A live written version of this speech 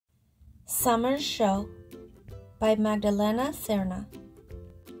Summer's Show by Magdalena Serna.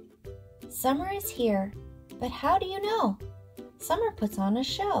 Summer is here, but how do you know? Summer puts on a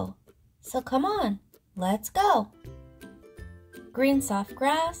show. So come on, let's go. Green soft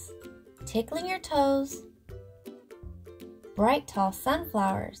grass, tickling your toes. Bright tall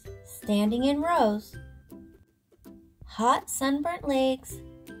sunflowers, standing in rows. Hot sunburnt legs,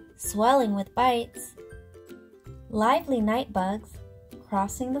 swelling with bites. Lively night bugs,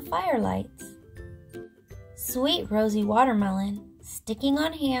 crossing the firelights. Sweet rosy watermelon, sticking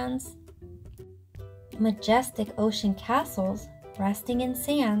on hands. Majestic ocean castles, resting in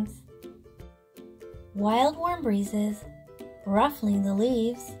sands. Wild warm breezes, ruffling the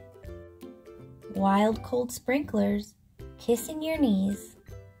leaves. Wild cold sprinklers, kissing your knees.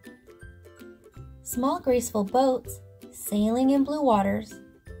 Small graceful boats, sailing in blue waters.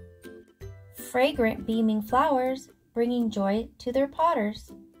 Fragrant beaming flowers, bringing joy to their potters.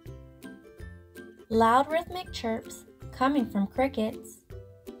 Loud rhythmic chirps, coming from crickets.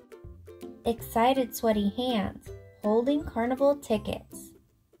 Excited sweaty hands, holding carnival tickets.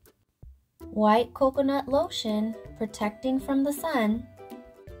 White coconut lotion, protecting from the sun.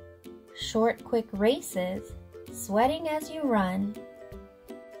 Short quick races, sweating as you run.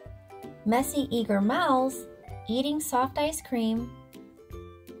 Messy eager mouths, eating soft ice cream.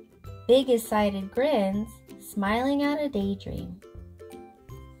 Big excited grins, smiling at a daydream.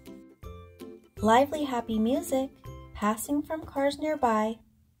 Lively happy music, passing from cars nearby.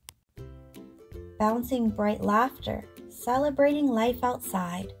 Bouncing bright laughter, celebrating life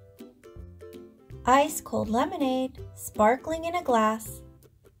outside. Ice cold lemonade, sparkling in a glass.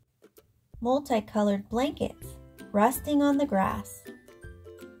 Multicolored blankets, resting on the grass.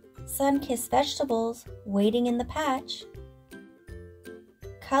 Sun-kissed vegetables, waiting in the patch.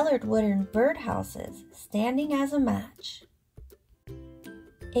 Colored wooden birdhouses, standing as a match.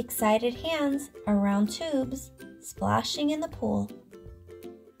 Excited hands around tubes, splashing in the pool.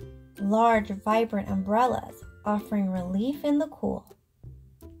 Large, vibrant umbrellas, offering relief in the cool.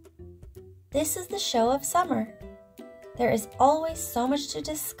 This is the show of summer. There is always so much to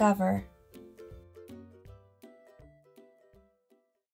discover.